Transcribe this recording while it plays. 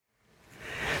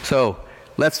So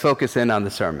let's focus in on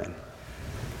the sermon.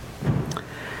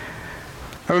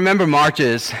 I remember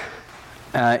marches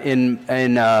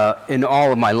in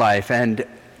all of my life, and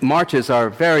marches are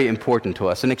very important to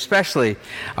us. And especially,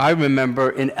 I remember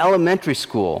in elementary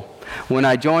school when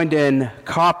I joined in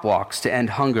cop walks to end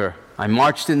hunger. I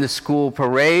marched in the school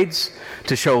parades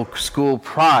to show school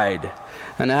pride.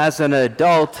 And as an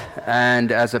adult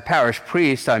and as a parish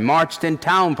priest, I marched in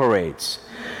town parades,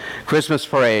 Christmas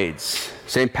parades,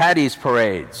 St. Paddy's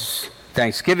parades,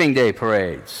 Thanksgiving Day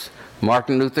parades,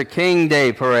 Martin Luther King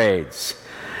Day parades,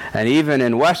 and even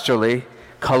in Westerly,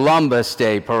 Columbus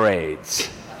Day parades.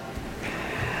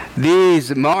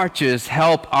 These marches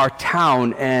help our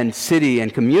town and city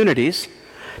and communities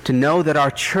to know that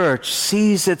our church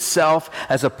sees itself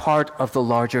as a part of the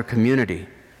larger community.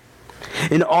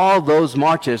 In all those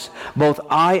marches, both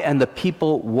I and the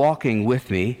people walking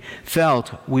with me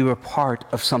felt we were part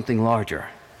of something larger,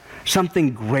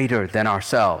 something greater than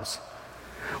ourselves.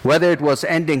 Whether it was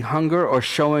ending hunger or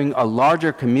showing a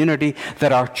larger community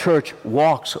that our church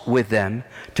walks with them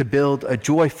to build a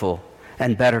joyful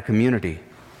and better community.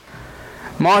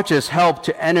 Marches help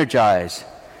to energize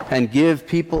and give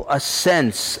people a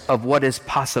sense of what is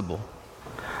possible.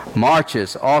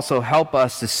 Marches also help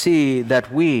us to see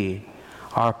that we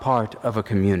are part of a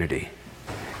community,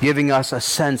 giving us a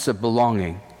sense of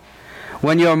belonging.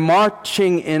 When you're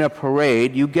marching in a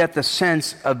parade, you get the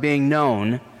sense of being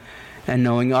known and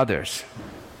knowing others.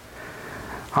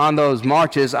 On those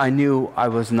marches, I knew I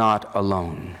was not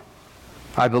alone.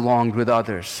 I belonged with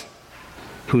others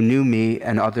who knew me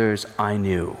and others I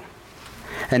knew.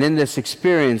 And in this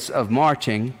experience of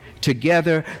marching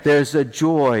together, there's a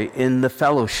joy in the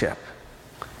fellowship.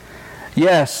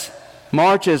 Yes,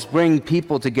 marches bring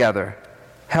people together,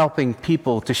 helping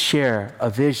people to share a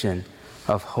vision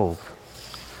of hope.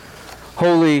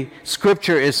 Holy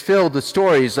Scripture is filled with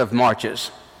stories of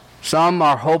marches. Some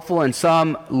are hopeful and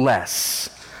some less.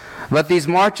 But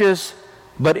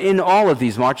in all of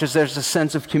these marches, there's a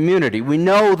sense of community. We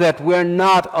know that we're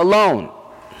not alone.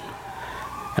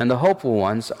 And the hopeful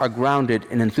ones are grounded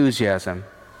in enthusiasm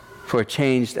for a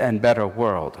changed and better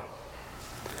world.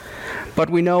 But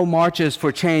we know marches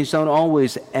for change don't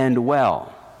always end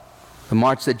well. The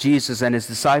march that Jesus and his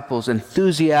disciples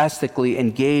enthusiastically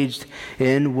engaged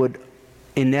in would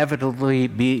inevitably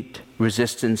meet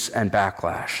resistance and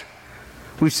backlash.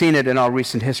 We've seen it in our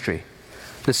recent history.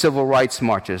 The civil rights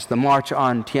marches, the march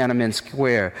on Tiananmen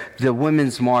Square, the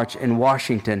Women's March in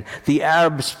Washington, the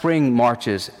Arab Spring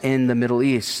marches in the Middle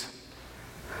East.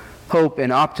 Hope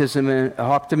and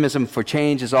optimism for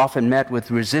change is often met with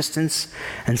resistance,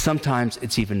 and sometimes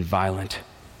it's even violent.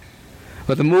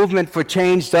 But the movement for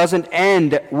change doesn't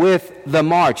end with the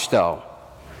march, though.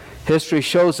 History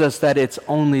shows us that it's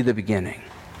only the beginning.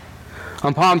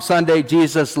 On Palm Sunday,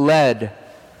 Jesus led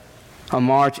a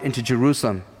march into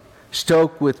Jerusalem,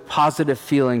 stoked with positive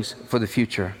feelings for the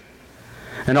future.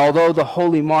 And although the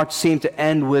Holy March seemed to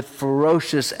end with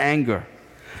ferocious anger,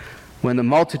 when the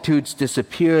multitudes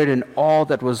disappeared and all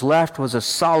that was left was a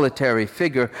solitary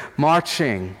figure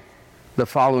marching the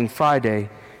following Friday,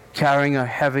 carrying a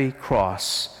heavy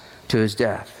cross to his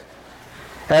death.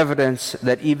 Evidence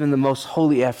that even the most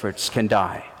holy efforts can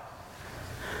die.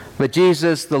 But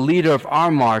Jesus, the leader of our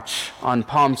march on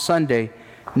Palm Sunday,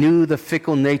 knew the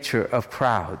fickle nature of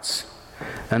crowds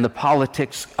and the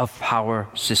politics of power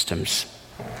systems.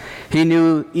 He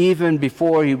knew even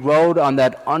before he rode on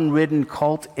that unridden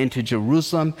colt into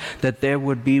Jerusalem that there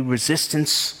would be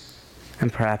resistance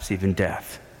and perhaps even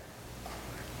death.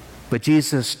 But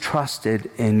Jesus trusted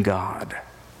in God.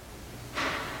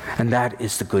 And that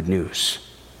is the good news.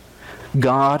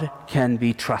 God can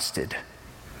be trusted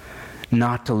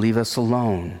not to leave us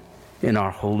alone in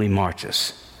our holy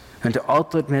marches, and to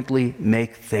ultimately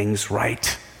make things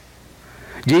right.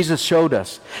 Jesus showed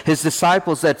us, his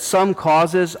disciples, that some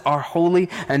causes are holy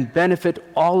and benefit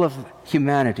all of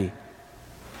humanity,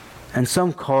 and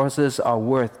some causes are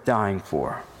worth dying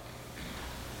for.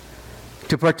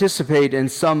 To participate in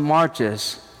some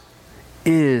marches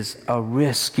is a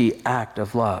risky act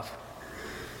of love.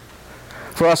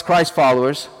 For us Christ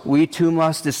followers, we too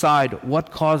must decide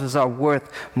what causes are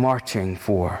worth marching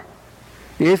for.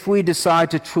 If we decide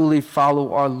to truly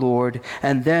follow our Lord,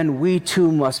 and then we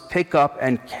too must pick up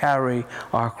and carry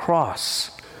our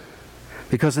cross.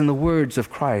 Because in the words of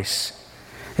Christ,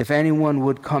 if anyone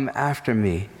would come after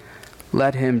me,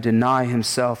 let him deny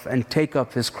himself and take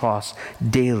up his cross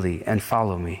daily and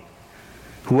follow me.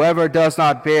 Whoever does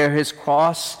not bear his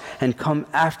cross and come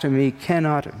after me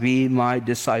cannot be my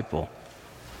disciple.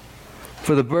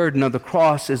 For the burden of the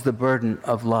cross is the burden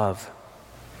of love,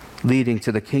 leading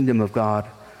to the kingdom of God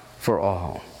for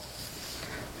all.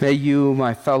 May you,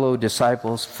 my fellow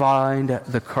disciples, find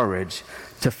the courage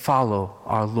to follow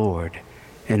our Lord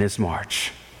in his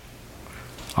march.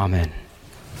 Amen.